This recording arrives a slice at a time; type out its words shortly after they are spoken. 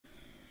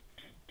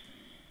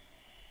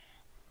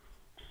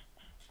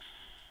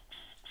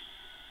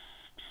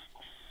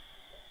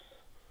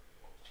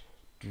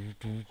I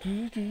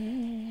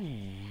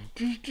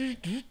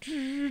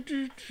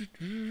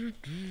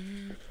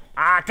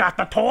got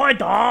the toy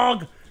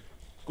dog!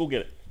 Go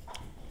get it.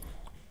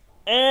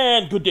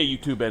 And good day,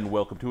 YouTube, and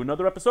welcome to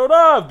another episode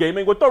of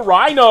Gaming with the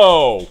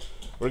Rhino!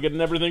 We're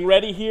getting everything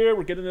ready here.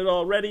 We're getting it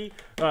all ready.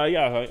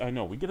 Yeah, I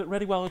know. We get it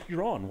ready while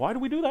you're on. Why do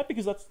we do that?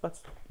 Because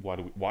that's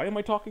why am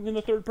I talking in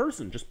the third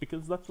person? Just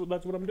because that's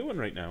what I'm doing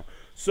right now.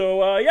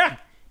 So yeah,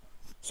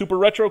 Super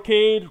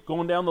Retrocade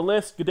going down the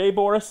list. Good day,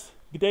 Boris.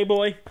 Good day,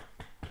 boy.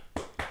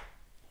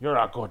 You're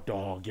a good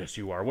dog. Yes,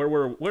 you are.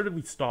 Where did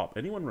we stop?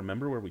 Anyone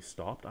remember where we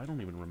stopped? I don't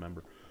even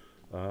remember.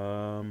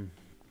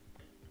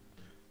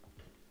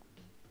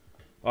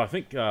 I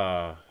think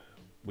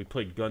we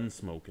played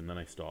Gunsmoke and then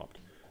I stopped.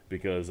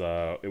 Because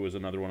it was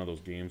another one of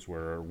those games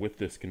where, with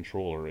this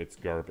controller, it's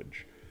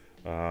garbage.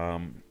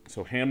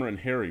 So Hammer and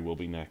Harry will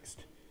be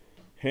next.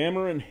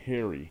 Hammer and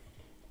Harry.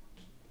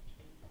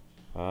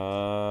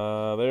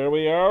 There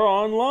we are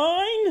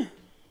online.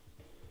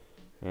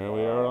 There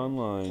we are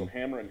online. So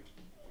Hammer and...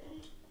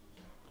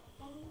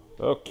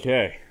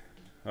 Okay.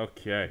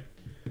 Okay.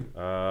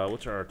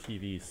 What's our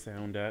TV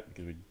sound at?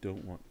 Because we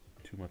don't want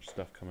too much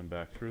stuff coming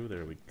back through.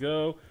 There we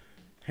go.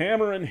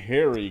 Hammer and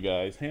Harry,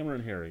 guys. Hammer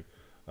and Harry.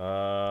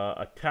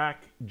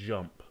 Attack,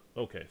 jump.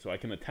 Okay, so I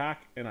can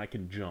attack and I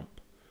can jump.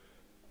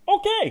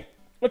 Okay,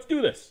 let's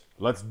do this.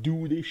 Let's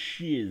do this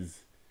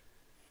shiz.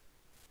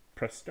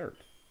 Press start.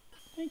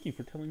 Thank you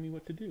for telling me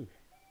what to do.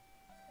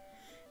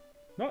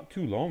 Not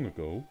too long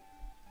ago.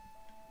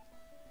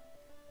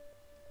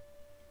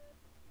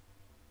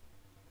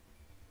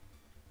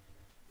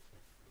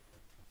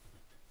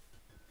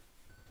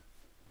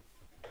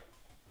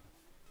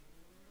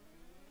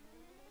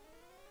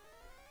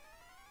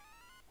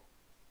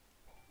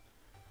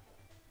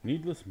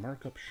 Needless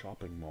markup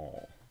shopping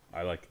mall.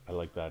 I like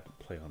that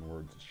play on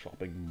words.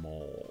 Shopping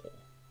mall.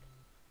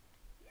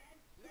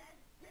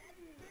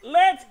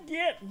 Let's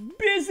get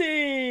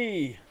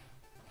busy.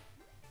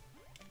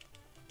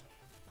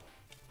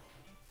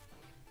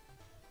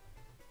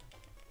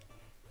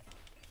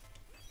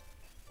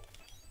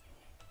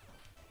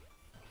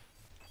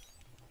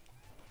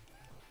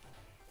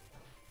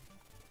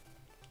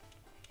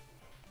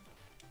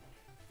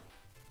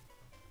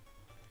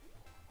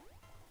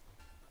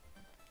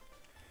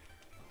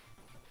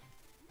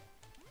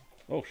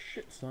 Oh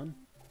shit, son.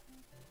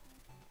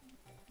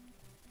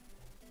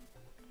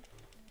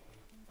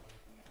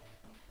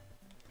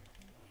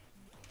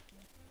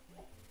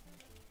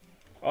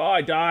 Oh,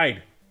 I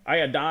died. I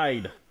had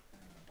died.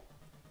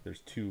 There's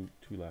two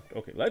left.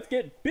 Okay, let's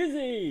get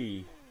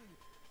busy.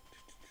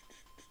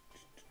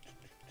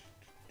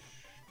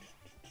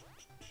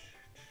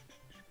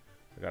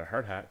 I got a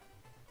hard hat.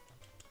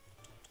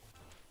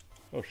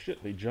 Oh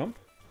shit, they jump?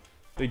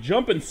 They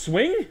jump and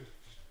swing?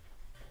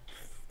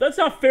 That's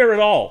not fair at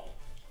all.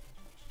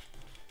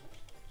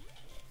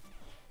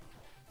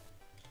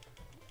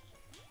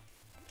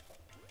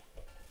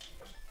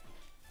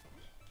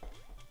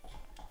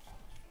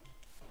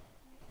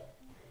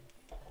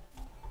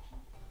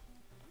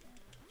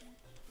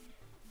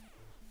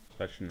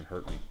 That shouldn't have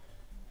hurt me.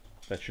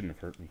 That shouldn't have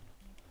hurt me.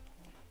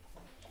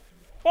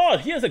 Oh,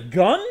 he has a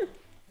gun?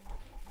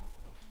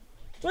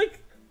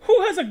 Like,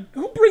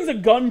 who brings a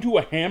gun to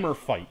a hammer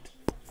fight?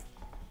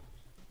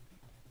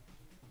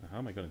 How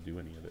am I gonna do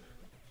any of it?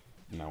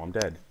 Now I'm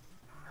dead.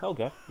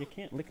 Helga, you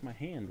can't lick my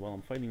hand while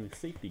I'm fighting the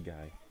safety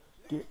guy.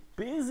 Get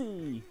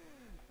busy!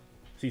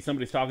 See,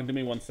 somebody's talking to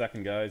me. 1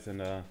 second, guys,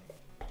 and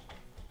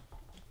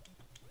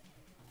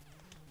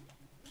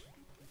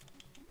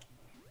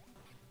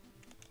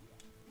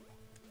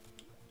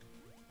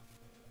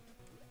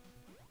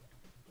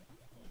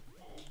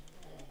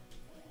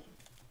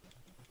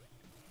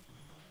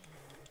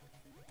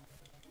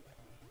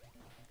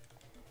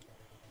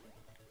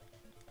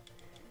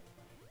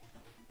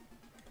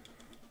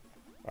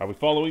are we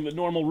following the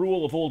normal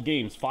rule of old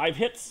games? 5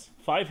 hits?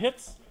 5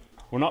 hits?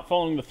 We're not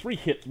following the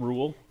 3-hit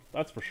rule,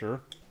 that's for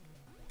sure.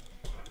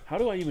 How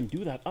do I even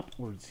do that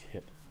upwards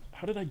hit?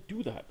 How did I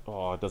do that?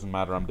 Oh, it doesn't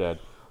matter, I'm dead.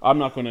 I'm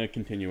not going to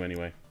continue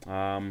anyway.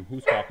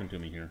 Who's talking to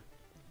me here?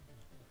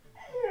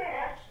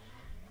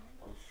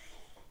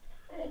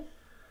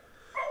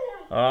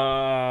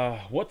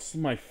 What's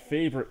my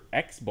favorite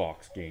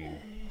Xbox game?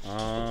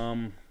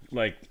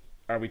 Like...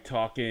 Are we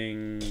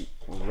talking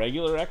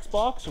regular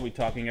Xbox? Are we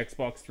talking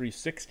Xbox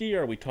 360?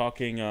 Are we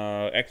talking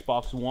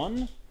Xbox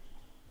One?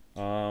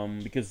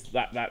 Because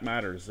that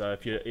matters.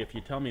 If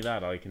you tell me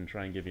that, I can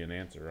try and give you an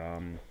answer.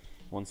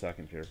 1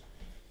 second here.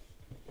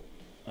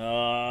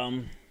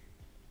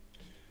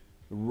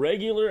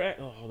 Regular.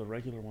 Oh, the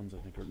regular ones I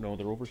think are no.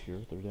 They're over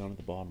here. They're down at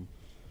the bottom.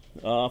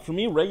 For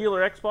me,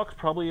 regular Xbox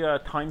probably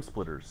Time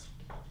Splitters.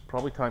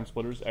 Probably Time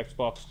Splitters.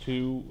 Xbox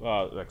 2,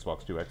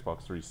 Xbox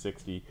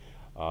 360.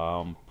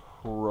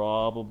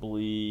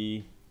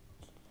 Probably,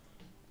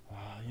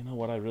 you know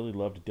what, I really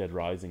loved Dead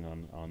Rising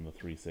on the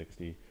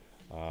 360.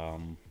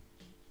 And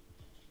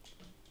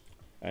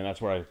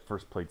that's where I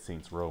first played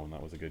Saints Row, and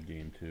that was a good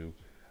game too.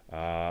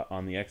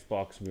 On the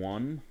Xbox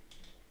One,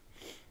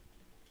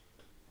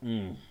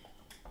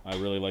 I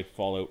really like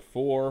Fallout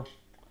 4.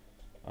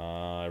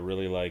 I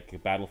really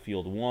like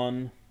Battlefield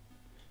 1.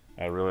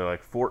 I really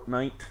like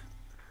Fortnite.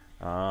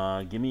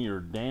 Give me your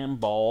damn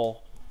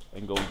ball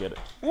and go get it.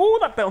 Ooh,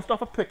 that bounced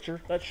off a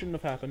picture. That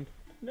shouldn't have happened.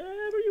 Never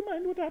you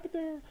mind what happened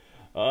there.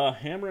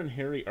 Hammer and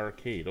Harry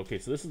Arcade. Okay,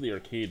 so this is the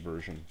arcade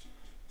version.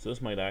 So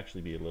this might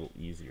actually be a little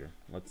easier.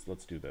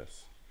 Let's do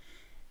this.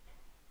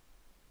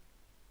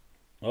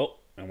 Oh,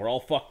 and we're all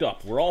fucked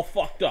up. We're all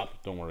fucked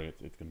up. Don't worry,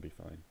 it's gonna be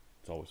fine.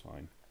 It's always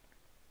fine.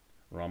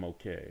 Ram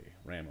okay.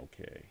 Ram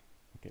okay.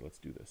 Okay, let's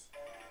do this.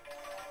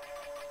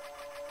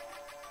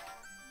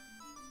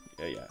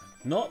 Yeah.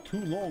 Not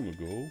too long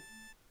ago,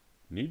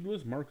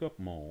 Needless Markup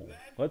Mall.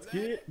 Let's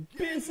get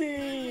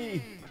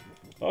busy!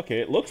 Okay,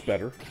 it looks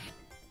better.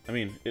 I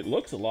mean, it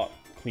looks a lot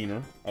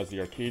cleaner as the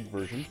arcade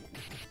version.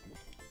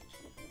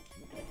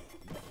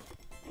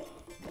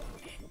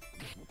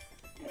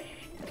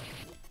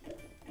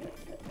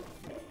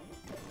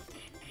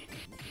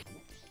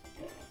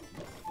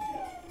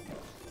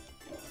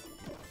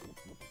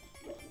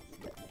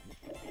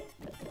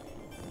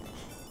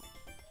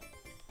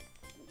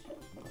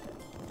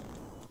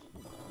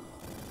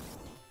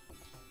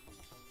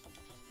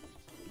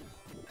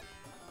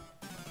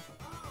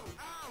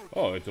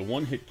 Oh, it's a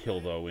one-hit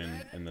kill, though,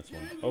 in this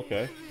one.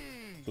 Okay.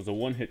 So it's a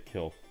one-hit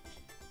kill.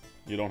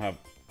 You don't have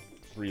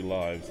 3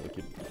 lives. Like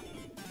you...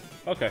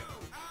 Okay.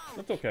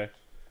 That's okay.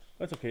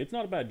 That's okay. It's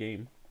not a bad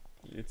game.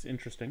 It's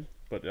interesting.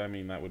 But, I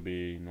mean, that would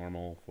be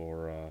normal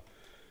for...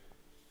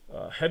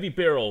 Heavy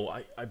Barrel.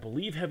 I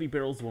believe Heavy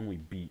Barrel's the one we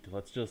beat.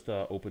 Let's just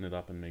open it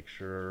up and make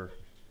sure.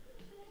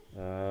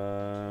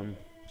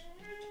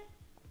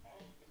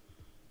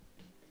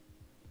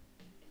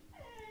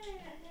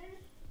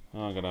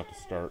 Oh, I'm gonna have to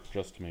start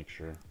just to make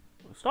sure.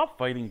 Stop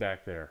fighting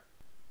back there.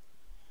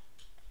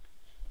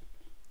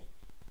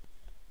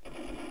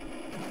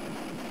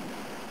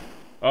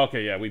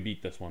 Okay, yeah, we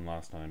beat this one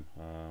last time.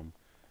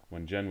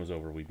 When Jen was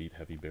over, we beat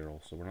Heavy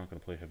Barrel, so we're not gonna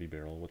play Heavy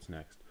Barrel. What's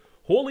next?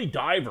 Holy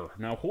Diver.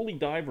 Now, Holy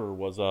Diver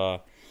was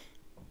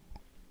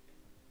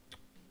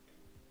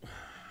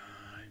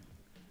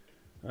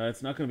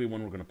it's not gonna be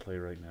one we're gonna play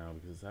right now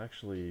because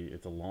actually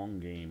it's a long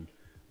game,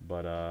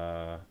 but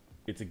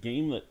it's a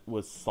game that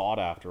was sought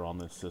after on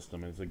this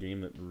system. It's a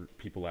game that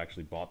people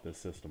actually bought this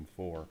system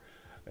for.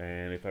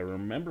 And if I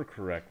remember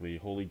correctly,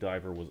 Holy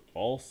Diver was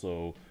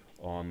also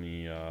on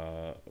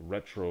the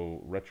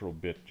retro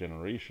bit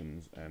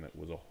generations, and it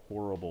was a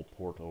horrible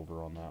port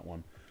over on that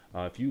one.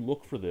 If you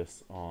look for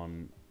this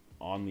on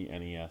the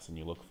NES and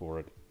you look for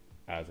it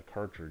as a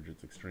cartridge,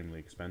 it's extremely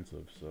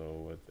expensive.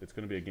 So it's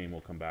going to be a game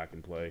we'll come back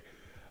and play.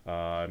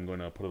 I'm going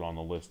to put it on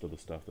the list of the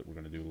stuff that we're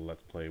going to do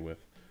Let's Play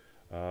with.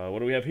 What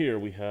do we have here?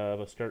 We have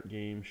a start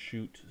game,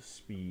 shoot,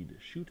 speed.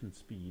 Shoot and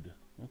speed.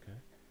 Okay.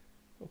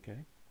 Okay.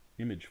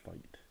 Image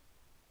fight.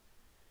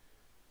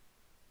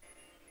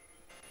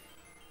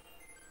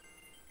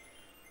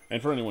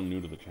 And for anyone new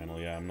to the channel,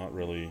 yeah, I'm not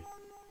really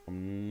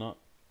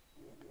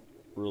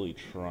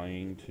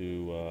trying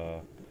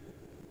to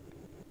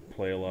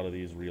play a lot of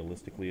these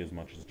realistically as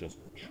much as just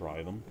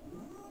try them.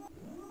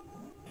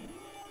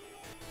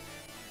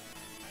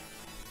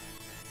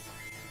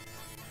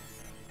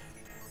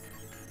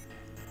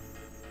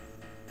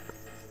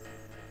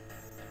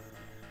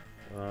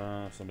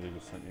 Somebody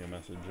just sent me a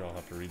message. I'll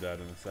have to read that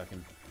in a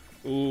second.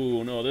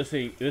 Ooh, no, this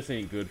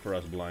ain't good for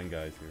us blind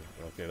guys here.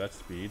 Okay, that's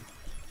speed.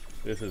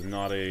 This is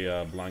not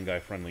a blind guy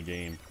friendly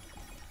game.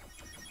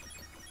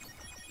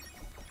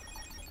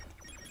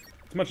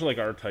 It's much like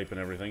R-Type and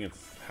everything.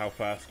 It's how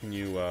fast can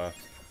you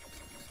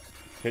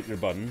hit your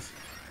buttons.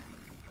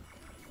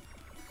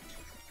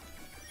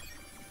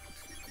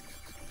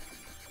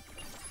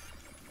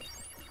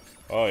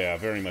 Oh yeah,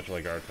 very much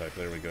like R-Type.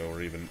 There we go.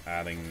 We're even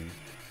adding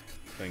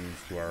things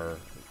to our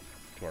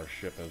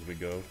ship as we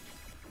go.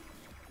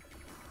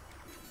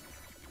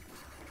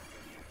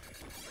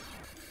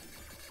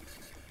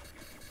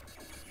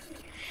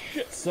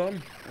 Shit,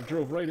 son! I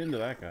drove right into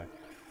that guy.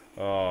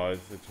 Oh,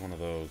 it's one of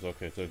those.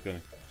 Okay, so it's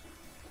gonna...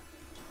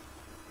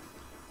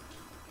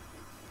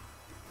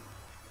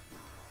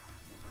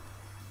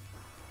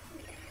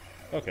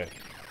 Okay.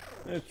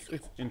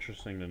 It's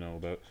interesting to know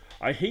about.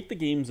 I hate the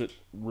games that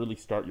really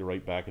start you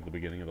right back at the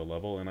beginning of the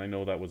level, and I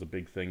know that was a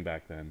big thing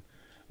back then.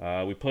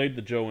 We played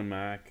the Joe and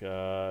Mac.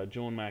 Joe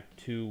and Mac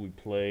 2 we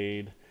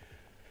played.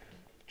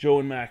 Joe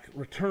and Mac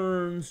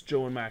Returns.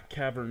 Joe and Mac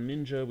Cavern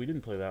Ninja. We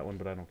didn't play that one,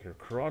 but I don't care.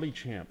 Karate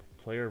Champ.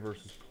 Player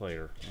versus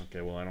player. Okay,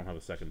 well, I don't have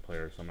a second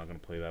player, so I'm not going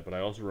to play that. But I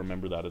also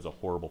remember that as a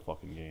horrible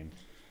fucking game.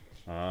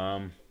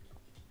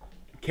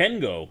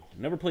 Kengo.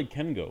 Never played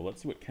Kengo.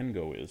 Let's see what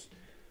Kengo is.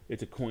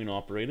 It's a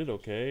coin-operated,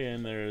 okay,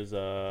 and there's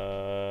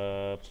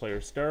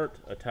player start,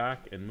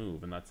 attack, and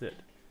move, and that's it.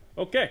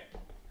 Okay,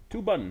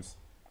 2 buttons.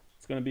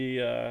 It's going to be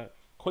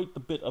quite the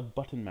bit of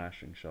button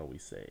mashing, shall we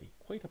say.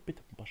 Quite a bit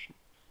of button.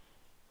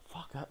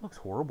 Fuck, that looks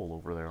horrible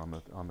over there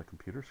on the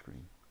computer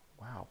screen.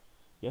 Wow.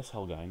 Yes,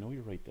 Helga, I know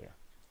you're right there.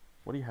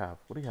 What do you have?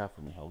 What do you have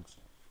for me, Helgs?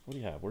 What do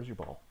you have? Where's your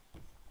ball?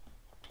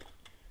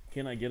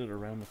 Can I get it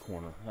around the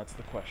corner? That's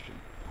the question.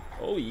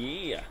 Oh,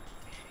 yeah.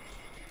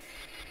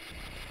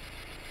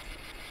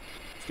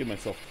 give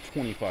myself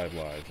 25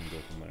 lives and go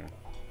from there.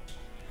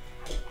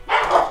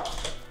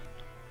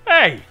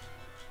 Hey!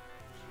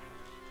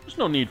 There's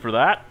no need for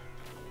that.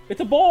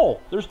 It's a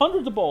ball. There's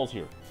hundreds of balls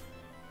here.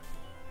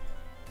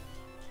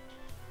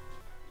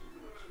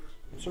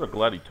 I'm sort of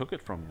glad he took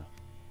it from you.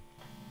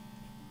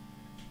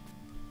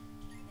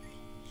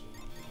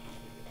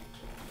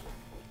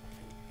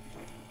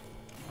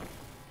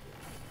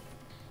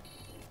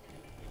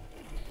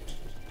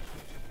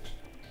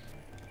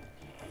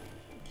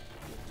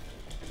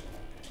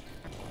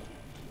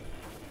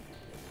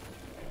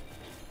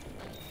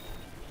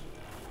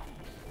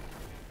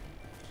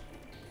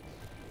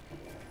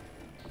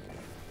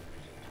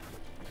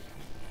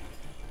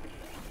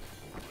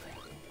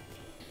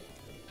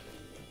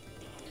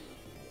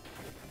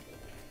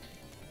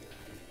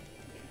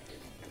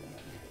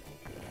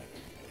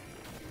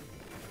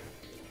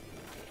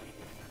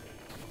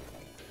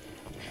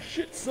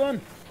 Shit,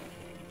 son.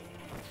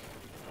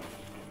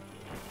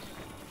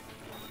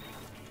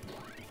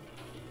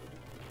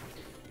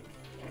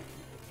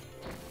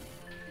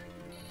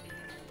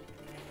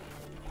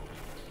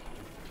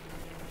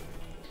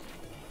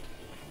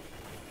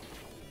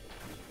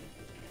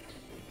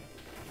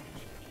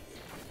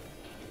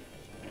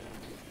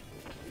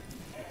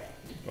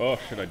 Oh,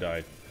 shit, I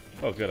died.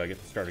 Oh, good, I get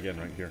to start again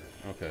right here.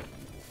 Okay.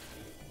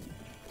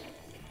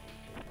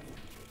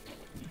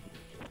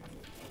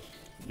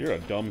 You're a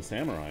dumb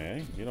samurai,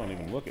 eh? You don't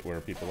even look at where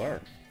people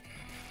are.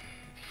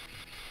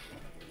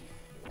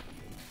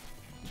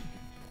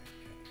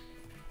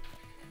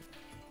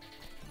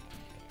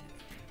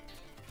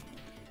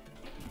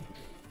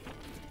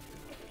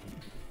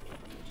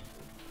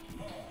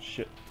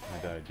 Shit, I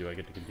died. Do I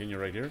get to continue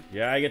right here?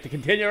 Yeah, I get to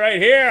continue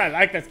right here! I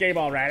like this game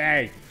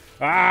already!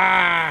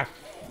 Ah!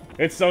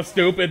 It's so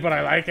stupid, but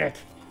I like it!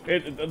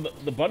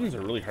 The buttons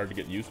are really hard to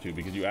get used to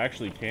because you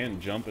actually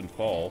can jump and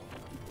fall.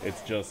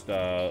 It's just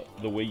the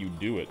way you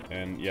do it.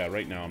 And yeah,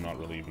 right now I'm not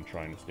really even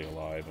trying to stay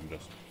alive. I'm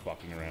just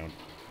fucking around.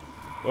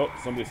 Oh,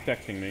 somebody's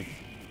texting me.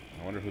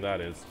 I wonder who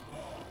that is.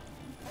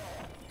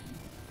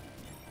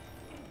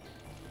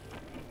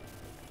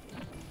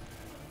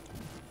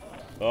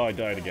 Oh, I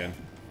died again.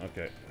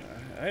 Okay.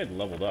 I had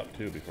leveled up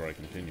too before I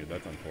continued.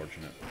 That's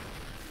unfortunate.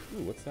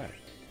 Ooh, what's that?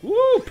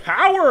 Ooh,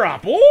 power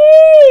up!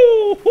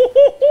 Ooh!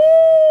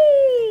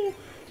 Hoo-hoo-hoo!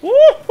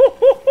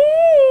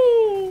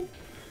 Ooh-hoo-hoo-hoo!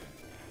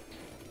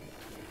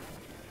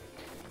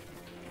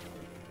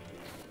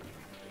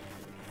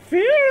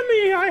 Fear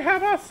me, I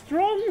have a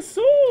strong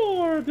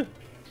sword!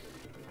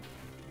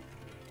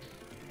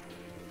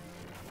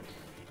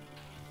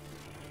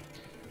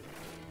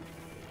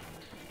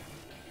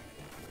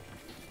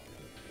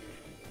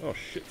 Oh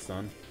shit,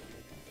 son.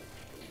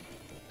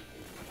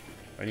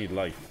 I need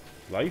life.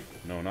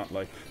 Life? No, not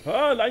life.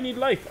 Oh, I need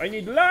life! I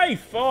need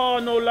life! Oh,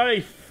 no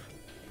life!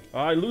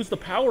 I lose the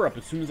power up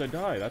as soon as I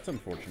die. That's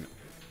unfortunate.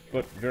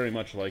 But very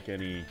much like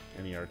any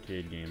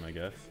arcade game, I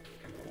guess.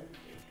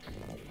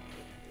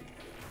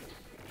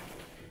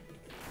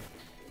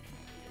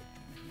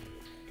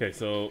 Okay,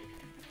 so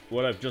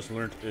what I've just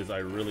learned is I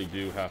really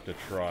do have to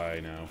try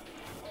now.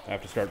 I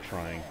have to start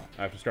trying.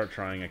 I have to start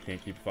trying. I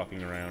can't keep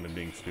fucking around and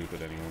being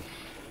stupid anymore.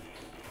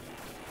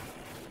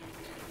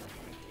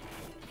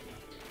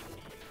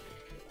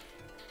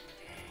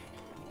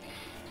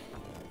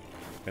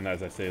 And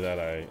as I say that,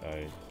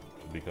 I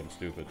become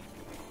stupid.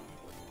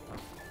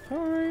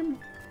 Time!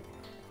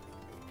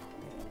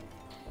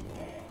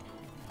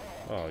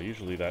 Oh,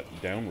 usually that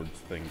downwards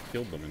thing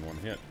killed them in one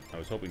hit. I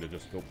was hoping to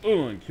just go,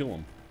 and kill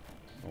them.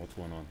 Oh, what's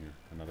going on here?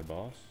 Another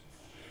boss?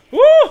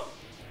 Woo!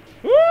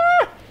 Woo!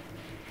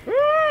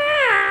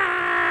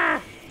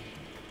 Ah!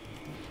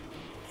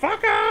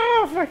 Fuck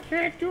off! I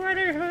can't do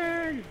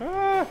anything!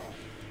 Ah!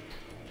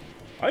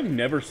 I've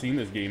never seen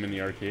this game in the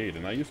arcade,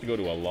 and I used to go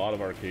to a lot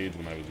of arcades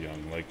when I was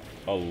young. Like,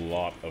 a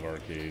lot of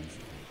arcades.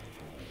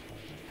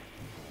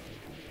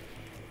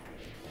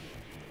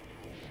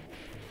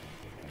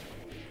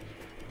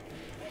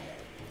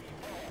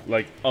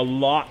 Like, a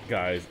lot,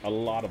 guys. A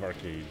lot of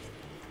arcades.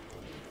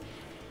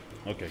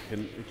 Okay,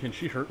 can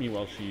she hurt me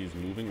while she's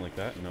moving like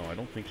that? No, I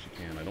don't think she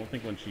can. I don't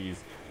think when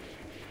she's...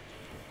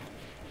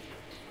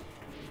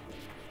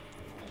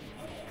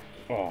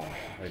 Oh,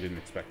 I didn't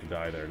expect to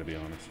die there, to be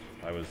honest.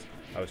 I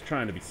was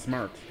trying to be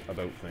smart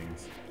about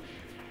things.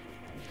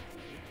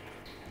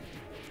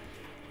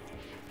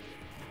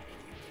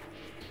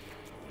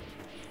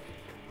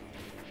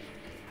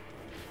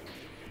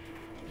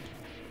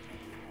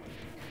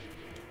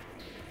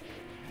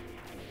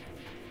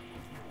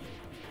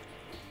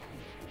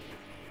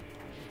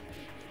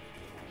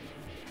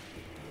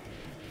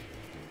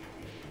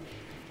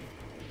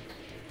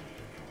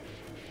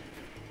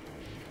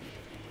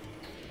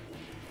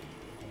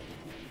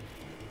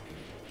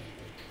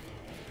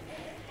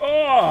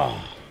 Oh!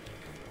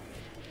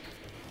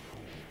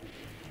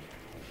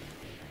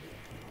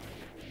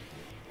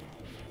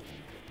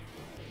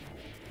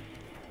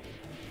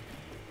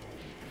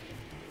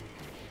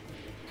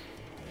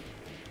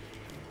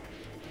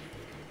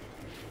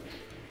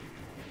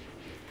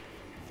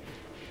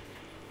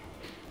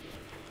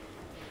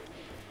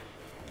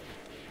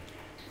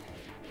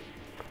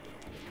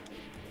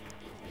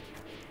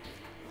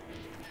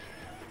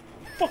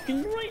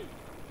 fucking right.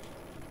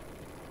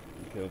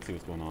 Okay, let's see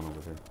what's going on over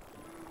here.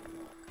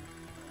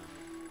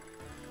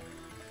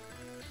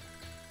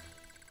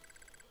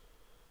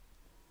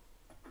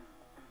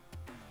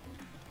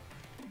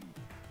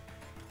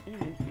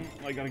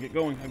 I gotta get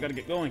going. I gotta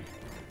get going.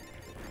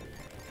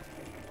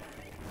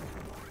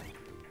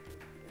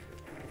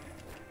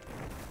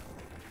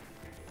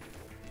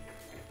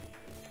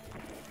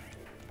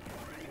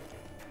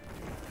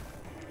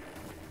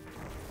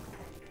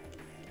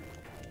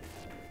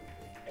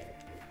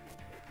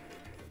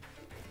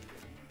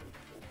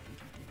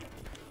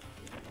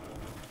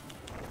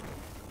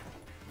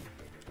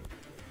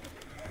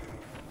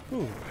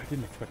 Ooh, I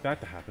didn't expect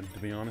that to happen, to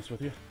be honest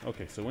with you.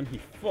 Okay, so when he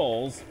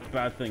falls,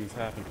 bad things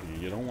happen to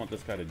you. You don't want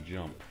this guy to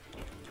jump.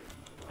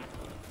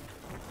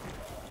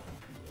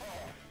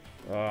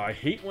 I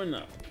hate when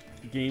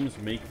games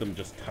make them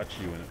just touch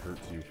you and it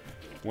hurts you.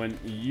 When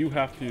you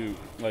have to,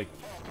 like,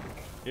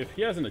 if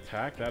he has an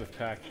attack, that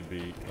attack should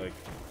be, like...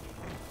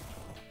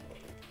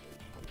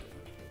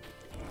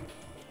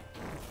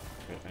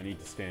 Okay, I need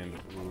to stand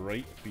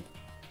right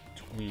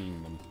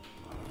between them.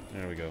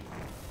 There we go.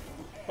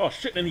 Oh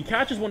shit, and he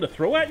catches one to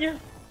throw at you?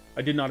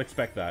 I did not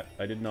expect that.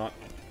 I did not.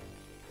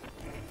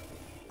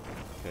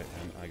 Okay,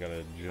 and I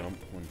gotta jump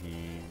when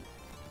he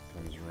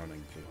comes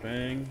running. So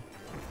bang,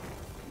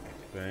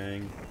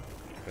 bang,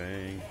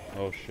 bang.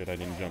 Oh shit, I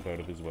didn't jump out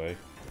of his way.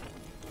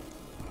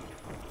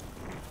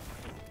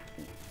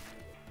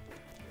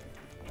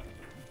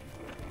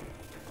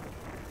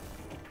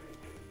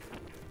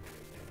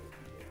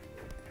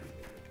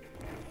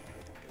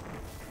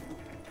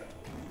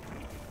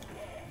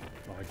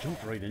 I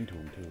jumped right into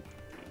him, too.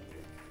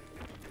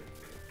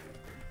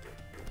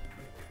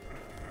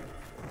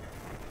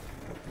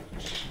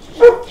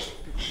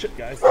 Shit,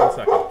 guys. 1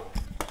 second.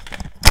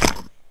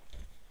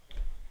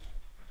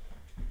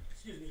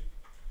 Excuse me.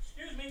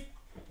 Excuse me.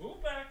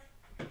 Move back.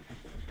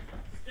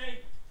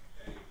 Stay.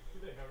 Hey,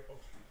 good day, Harry. Oh.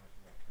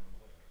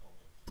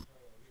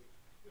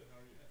 Good, how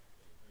are you?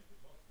 Thank you.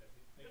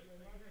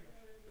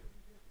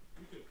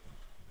 You too.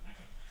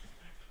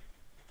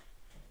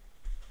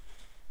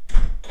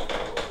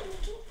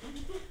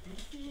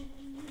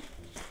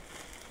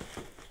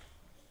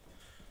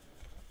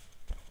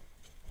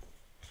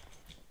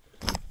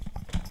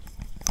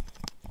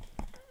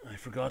 I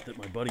forgot that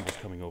my buddy was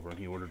coming over and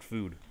he ordered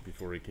food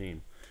before he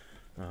came.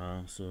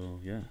 So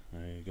yeah,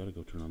 I gotta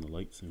go turn on the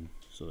light soon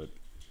so that...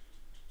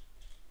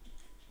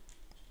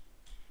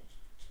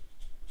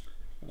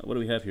 what do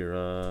we have here?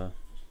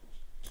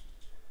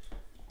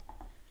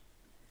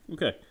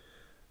 Okay.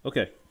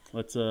 Okay,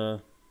 let's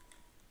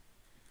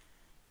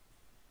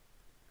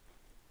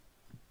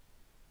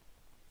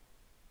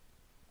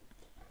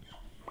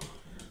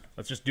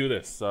just do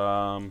this.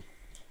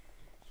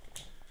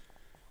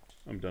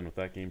 I'm done with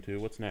that game too.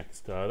 What's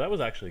next? That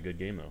was actually a good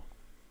game though.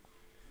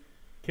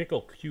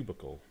 Kickle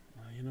Cubicle.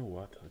 You know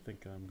what? I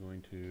think I'm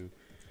going to...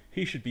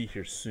 He should be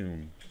here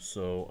soon,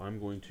 so I'm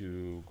going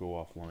to go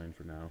offline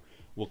for now.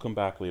 We'll come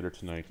back later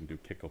tonight and do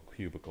Kickle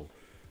Cubicle.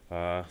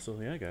 So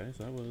yeah, guys,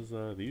 that was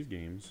these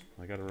games.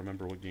 I gotta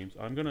remember what games...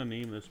 I'm gonna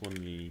name this one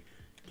the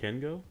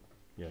Kengo.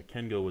 Yeah,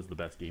 Kengo was the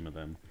best game of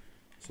them.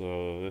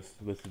 So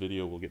this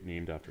video will get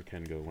named after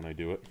Kengo when I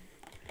do it.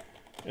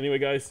 Anyway,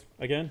 guys,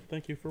 again,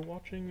 thank you for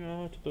watching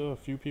to the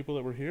few people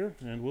that were here,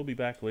 and we'll be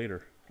back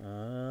later.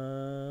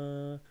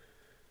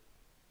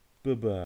 Bye-bye.